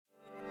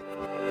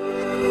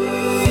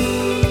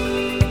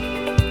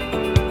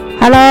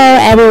Hello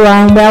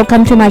everyone,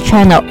 welcome to my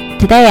channel.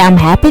 Today I'm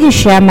happy to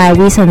share my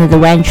recent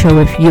adventure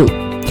with you.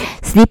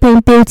 Sleeping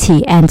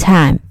Beauty and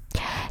Time.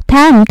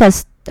 Time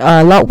does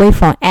not wait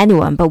for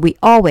anyone, but we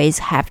always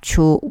have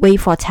to wait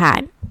for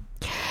time.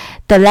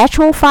 The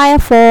natural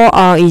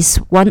Firefall is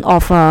one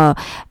of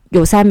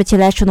Yosemite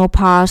National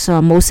Park's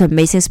most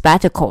amazing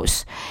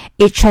spectacles.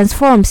 It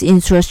transforms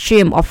into a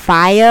stream of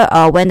fire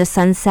when the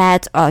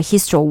sunset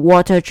hits the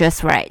water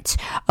just right,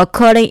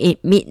 occurring in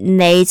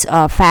mid-late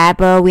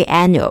February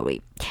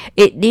annually.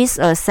 It needs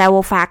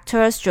several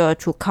factors to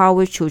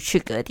coverage to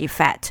trigger the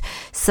effect: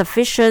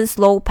 sufficient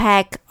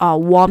snowpack,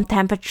 warm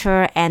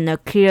temperature, and a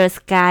clear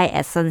sky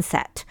at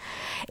sunset.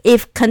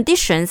 If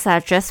conditions are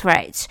just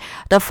right,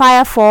 the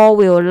Firefall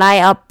will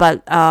light up,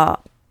 but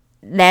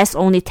lasts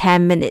only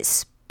 10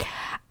 minutes.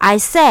 I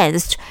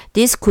sensed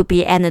this could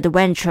be an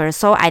adventure,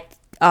 so I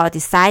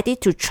decided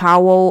to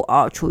travel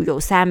to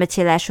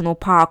Yosemite National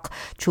Park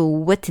to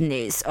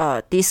witness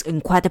this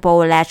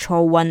incredible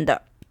natural wonder.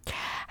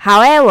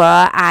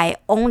 However, I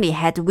only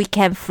had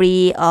weekend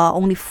free,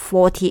 only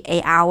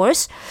 48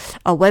 hours,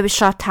 a very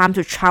short time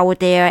to travel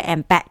there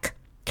and back.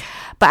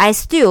 But I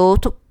still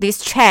took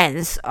this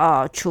chance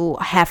to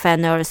have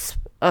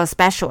a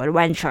special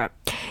adventure,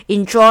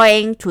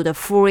 enjoying to the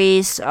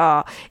fullest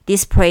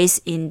this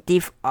place in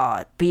this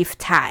brief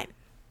time.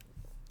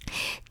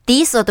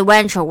 This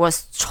adventure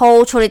was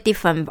totally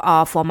different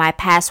from my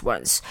past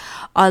ones,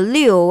 a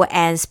new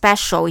and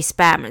special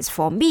experiment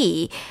for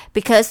me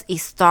because it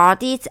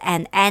started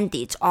and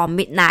ended on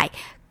midnight,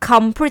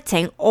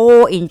 completing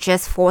all in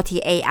just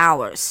 48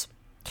 hours.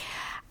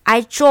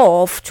 I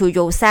drove to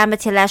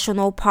Yosemite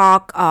National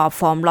Park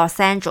from Los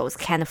Angeles,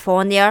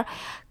 California,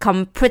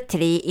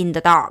 completely in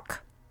the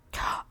dark.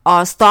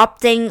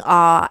 Stopping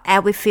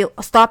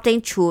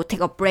to take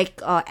a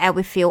break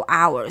every few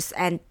hours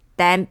and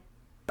then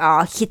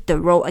hit the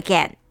road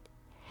again.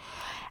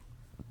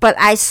 But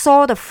I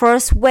saw the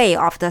first wave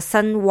of the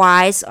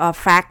sunrise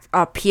effect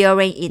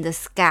appearing in the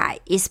sky,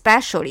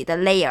 especially the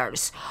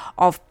layers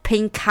of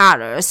pink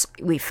colors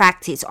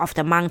reflected off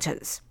the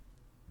mountains.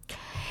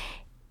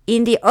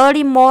 In the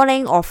early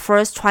morning of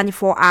first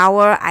 24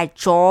 hours, I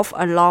drove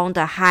along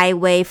the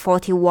Highway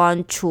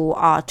 41 to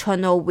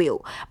Tunnel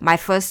View, my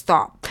first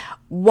stop,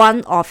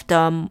 one of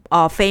the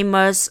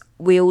famous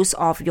views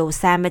of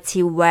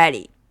Yosemite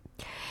Valley.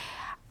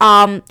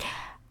 I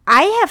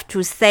have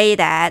to say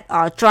that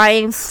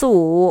driving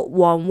through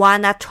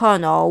Wawona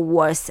Tunnel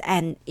was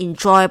an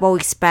enjoyable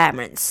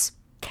experience.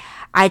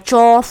 I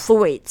drove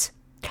through it,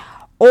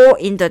 all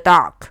in the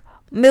dark.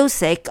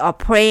 Music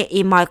playing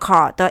in my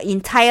car the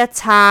entire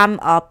time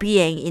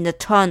being in the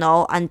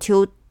tunnel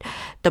until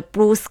the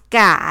blue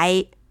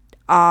sky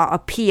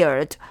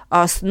appeared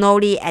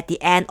slowly at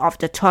the end of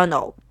the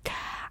tunnel.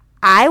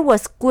 I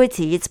was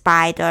greeted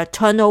by the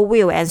tunnel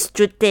view and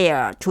stood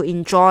there to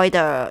enjoy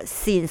the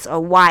scenes a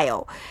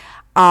while.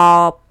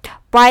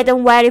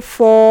 Brighton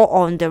Waterfall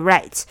on the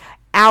right,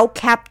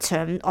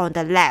 Capitan on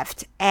the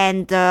left,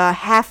 and the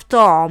Half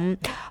Dome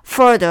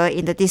further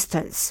in the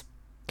distance.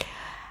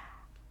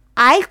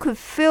 I could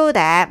feel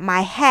that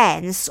my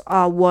hands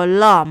were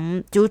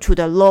numb due to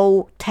the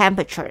low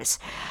temperatures.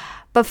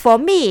 But for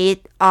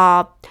me,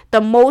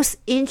 the most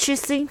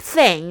interesting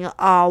thing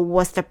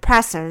was the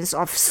presence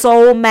of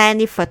so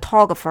many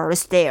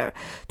photographers there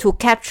to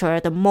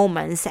capture the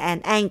moments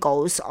and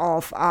angles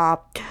of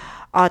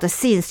the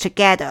scenes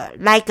together,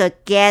 like a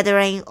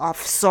gathering of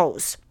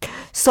souls.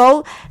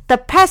 So the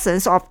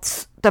presence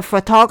of the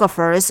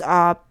photographers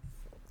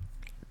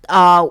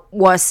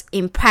was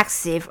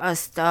impressive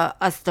as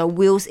the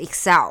views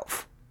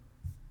itself.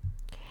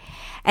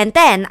 And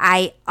then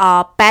I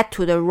back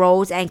to the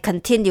road and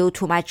continued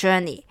to my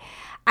journey.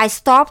 I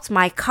stopped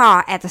my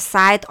car at the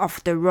side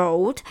of the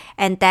road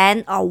and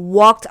then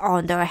walked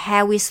on the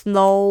heavy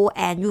snow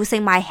and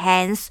using my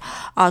hands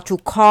to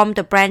comb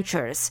the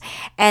branches.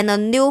 And a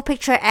new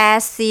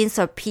picturesque scene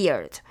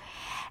appeared.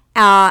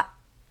 The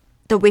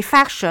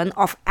reflection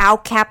of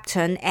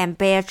Capitan and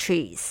bare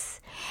trees.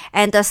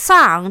 And the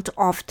sound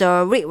of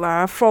the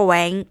river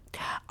flowing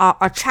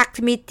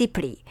attracted me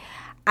deeply.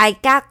 I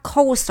got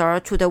closer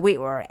to the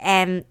river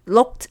and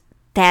looked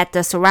at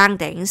the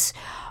surroundings.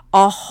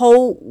 A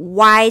whole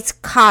white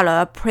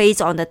color plays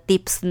on the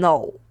deep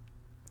snow.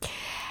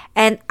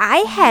 And I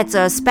had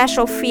a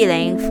special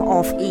feeling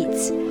of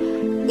it.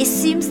 It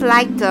seems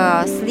like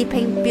the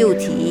Sleeping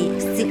Beauty,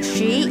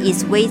 she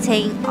is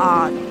waiting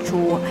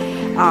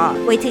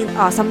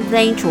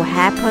something to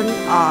happen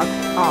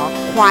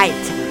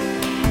quietly.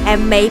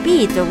 And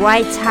maybe the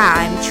right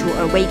time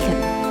to awaken.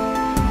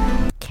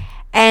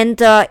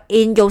 And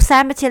in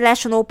Yosemite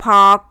National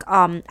Park,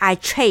 I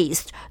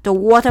chased the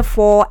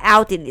waterfall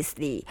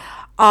endlessly,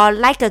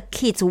 like a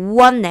kid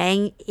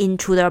running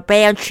into the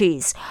bare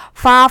trees,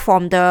 far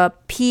from the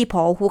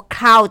people who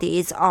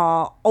crowded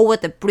over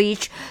the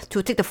bridge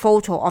to take the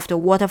photo of the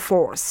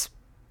waterfalls.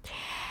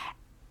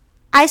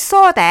 I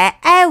saw that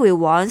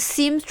everyone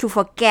seemed to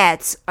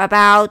forget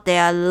about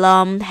their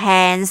numbed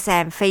hands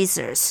and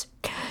faces,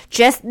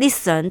 just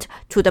listened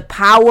to the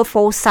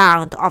powerful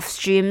sound of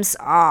streams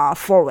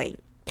flowing,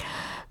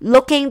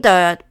 looking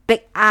like the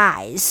big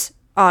eyes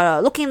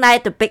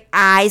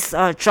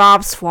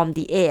drops from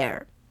the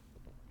air.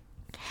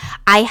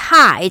 I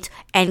hiked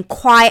and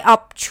climbed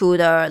up to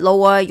the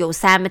lower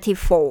Yosemite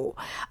Fall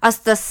as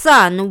the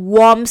sun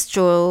warms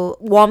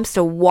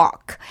the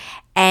walk,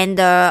 and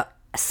the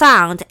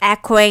sound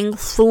echoing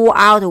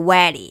throughout the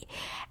valley,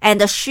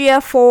 and the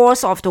sheer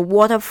force of the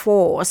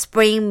waterfalls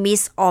bring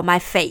mist on my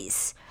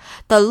face.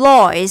 The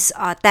noise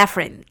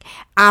deafening.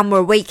 I'm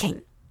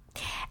awakened.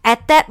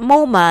 At that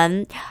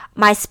moment,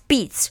 my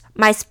spirits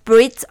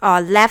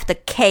left the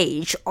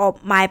cage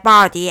of my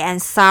body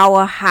and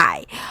soared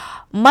high,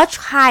 much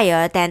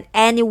higher than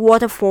any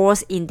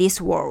waterfalls in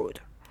this world,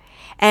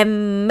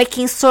 and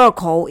making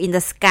circle in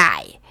the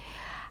sky.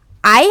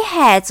 I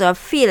had a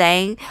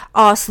feeling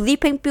of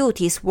Sleeping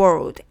Beauty's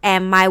world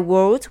and my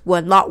world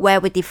were not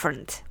very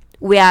different.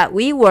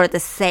 We were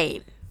the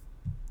same.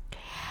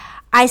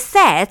 I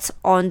sat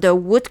on the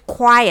wood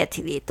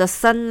quietly. The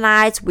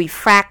sunlight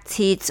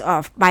reflected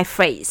off my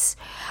face,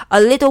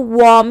 a little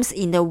warmth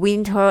in the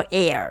winter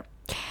air,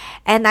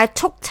 and I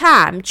took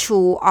time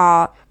to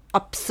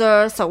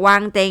observe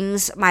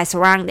my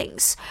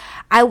surroundings.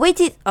 I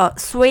waited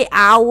 3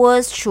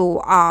 hours to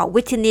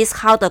witness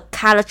how the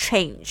color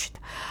changed,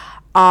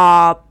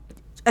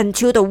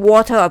 until the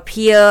water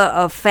appeared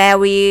a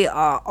very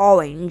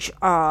orange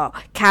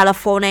color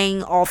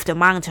falling off the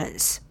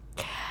mountains.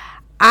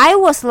 I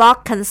was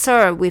not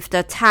concerned with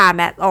the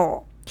time at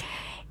all.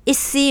 It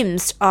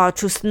seems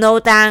to slow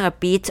down a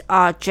bit.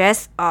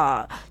 Just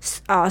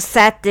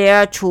sat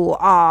there to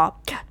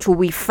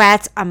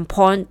reflect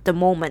upon the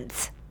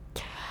moment.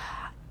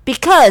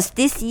 Because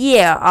this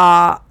year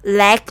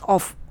lack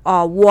of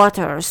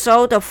water,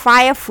 so the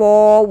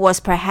Firefall was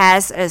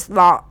perhaps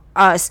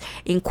as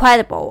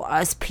incredible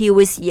as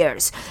previous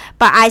years,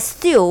 but I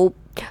still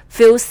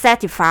feel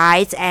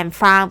satisfied and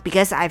found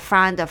because I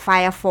found the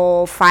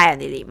Firefall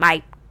finally.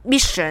 My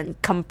mission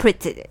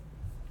completed.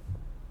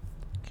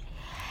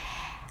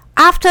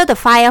 After the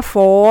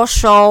Firefall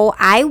show,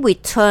 I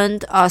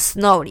returned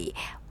slowly,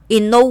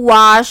 in no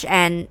rush,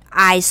 and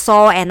I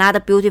saw another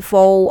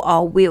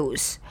beautiful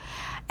views,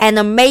 an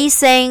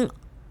amazing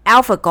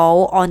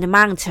alphago on the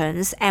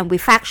mountains and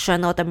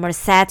reflection of the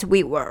Merced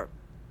River.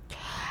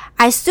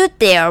 I stood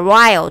there a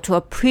while to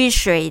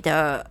appreciate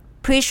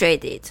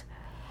it.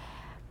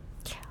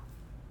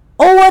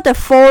 Over the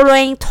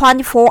following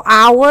 24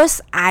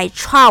 hours, I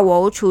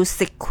traveled to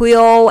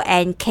Sequoia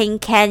and King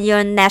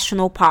Canyon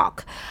National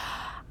Park.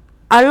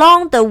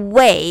 Along the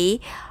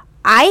way,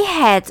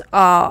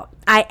 I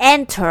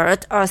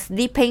entered a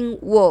sleeping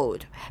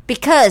world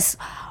because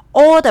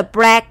all the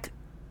black,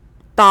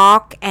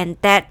 dark,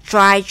 and dead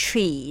dry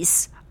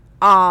trees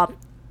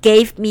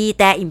gave me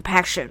that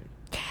impression,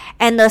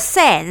 and the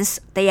sense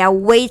they are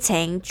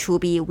waiting to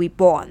be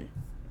reborn.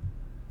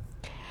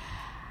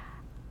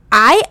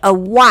 I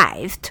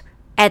arrived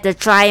at the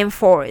giant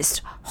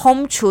forest,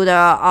 home to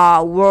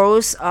the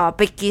world's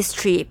biggest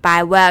tree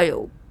by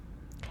value.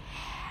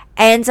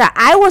 And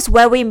I was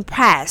very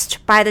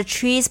impressed by the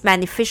tree's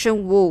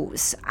magnificent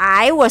roots.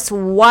 I was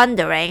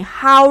wondering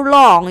how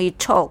long it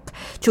took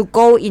to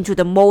go into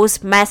the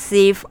most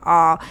massive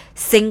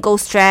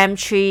single-stem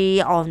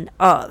tree on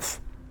earth.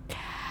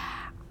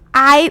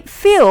 I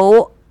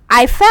felt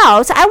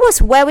I was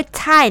very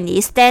tiny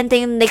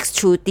standing next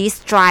to these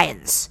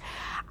giants.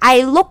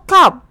 I looked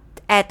up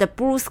at the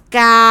blue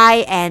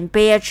sky and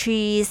bare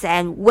trees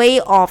and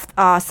way of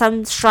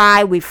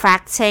sunshine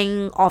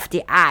reflecting off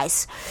the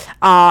ice,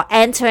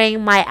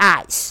 entering my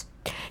eyes.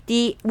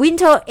 The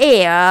winter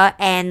air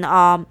and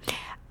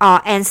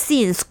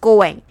scenes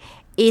going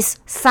is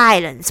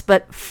silent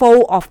but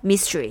full of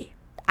mystery.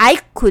 I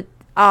could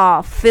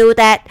feel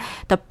that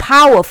the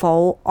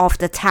powerful of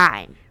the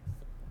time.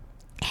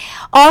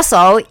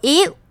 Also,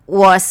 it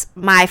was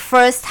my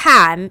first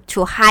time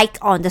to hike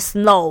on the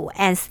snow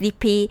and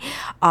sleepy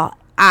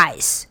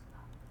ice.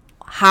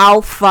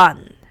 How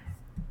fun!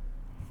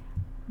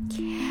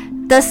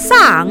 The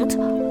sound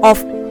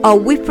of a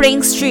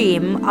rippling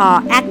stream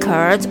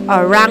echoed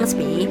around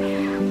me.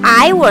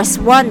 I was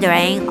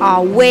wondering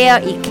where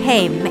it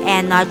came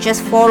and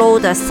just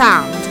followed the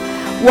sound,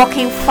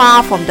 walking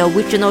far from the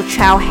original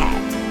trailhead,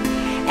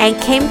 and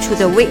came to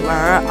the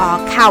river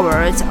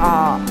covered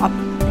of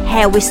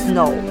heavy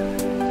snow.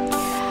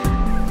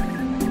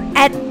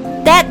 At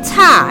that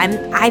time,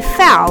 I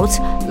felt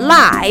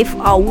life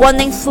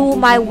running through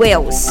my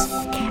veins,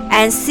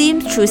 and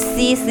seemed to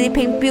see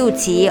Sleeping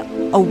Beauty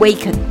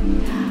awaken.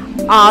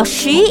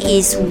 She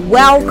is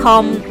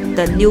welcome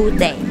the new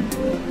day.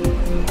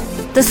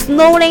 The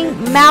snowing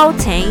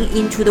melting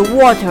into the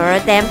water,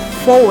 then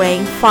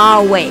falling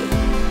far away,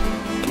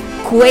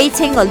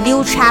 creating a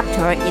new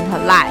chapter in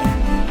her life.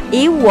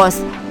 It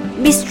was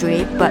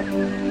mystery but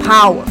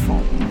powerful.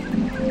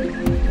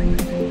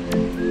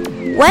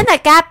 When I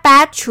got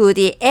back to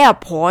the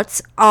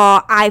airport,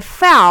 I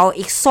felt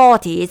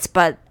exhausted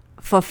but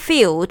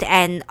fulfilled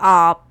and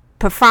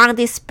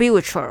profoundly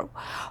spiritual.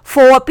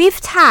 For a brief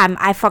time,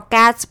 I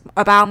forgot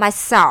about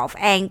myself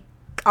and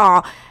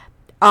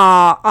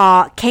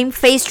came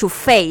face to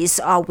face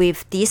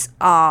with this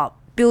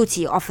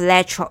beauty of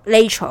nature.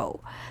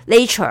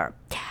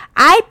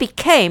 I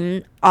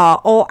became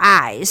all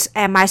eyes,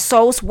 and my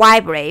soul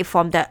vibrated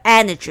from the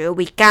energy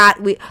we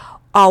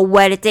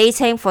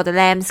validating for the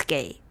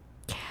landscape.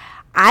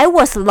 I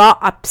was not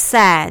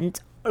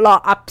obsessed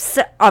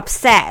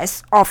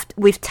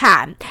with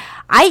time.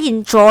 I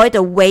enjoyed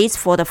the wait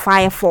for the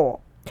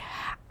firefall.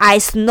 I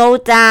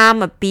slowed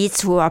down a bit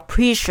to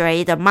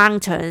appreciate the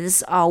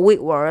mountains,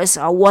 rivers,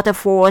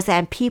 waterfalls,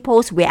 and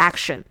people's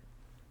reaction.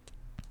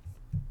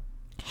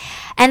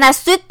 And I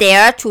stood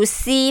there to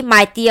see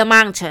my dear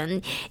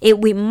mountain.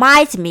 It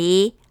reminded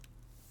me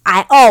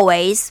I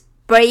always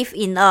brave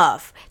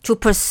enough to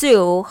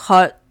pursue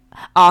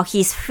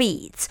his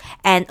feats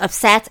and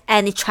upset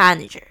any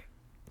challenger.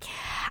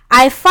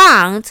 I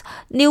found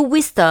new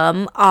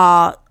wisdom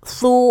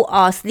through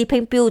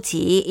Sleeping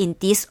Beauty in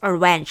this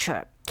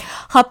adventure.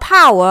 Her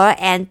power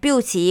and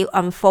beauty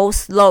unfold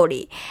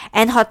slowly,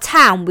 and her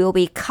time will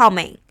be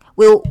coming.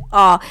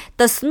 The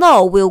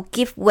snow will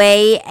give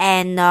way,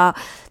 and the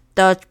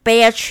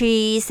bare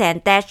trees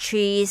and dead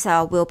trees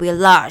will be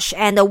lush,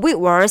 and the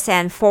rivers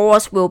and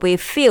forests will be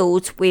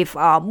filled with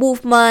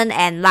movement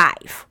and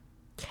life.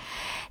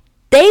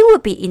 They will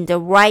be in the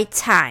right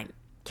time.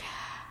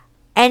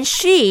 And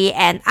she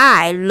and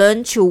I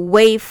learn to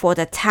wait for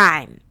the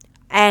time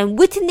and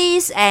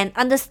witness and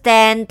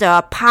understand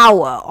the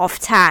power of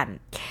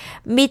time,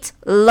 meet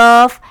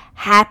love,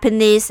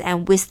 happiness,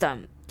 and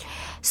wisdom.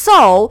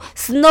 So,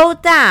 slow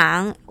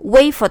down,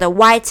 wait for the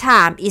right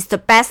time is the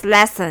best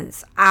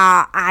lessons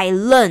I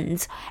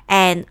learned,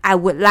 and I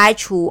would like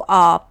to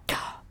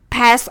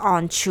pass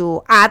on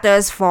to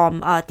others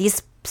from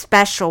this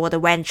special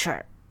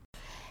adventure.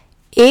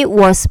 It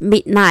was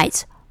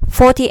midnight.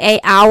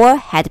 48 hours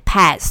had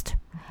passed.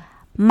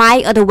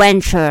 My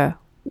adventure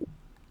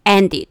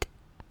ended.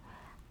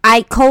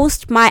 I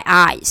closed my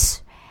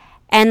eyes,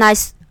 and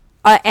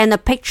a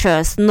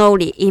picture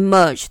slowly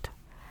emerged.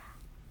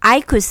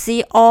 I could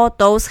see all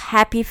those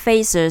happy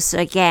faces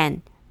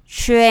again,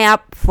 cheering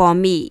up for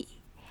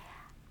me.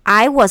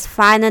 I was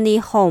finally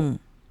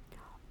home,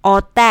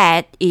 or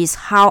that is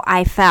how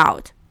I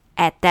felt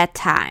at that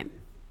time.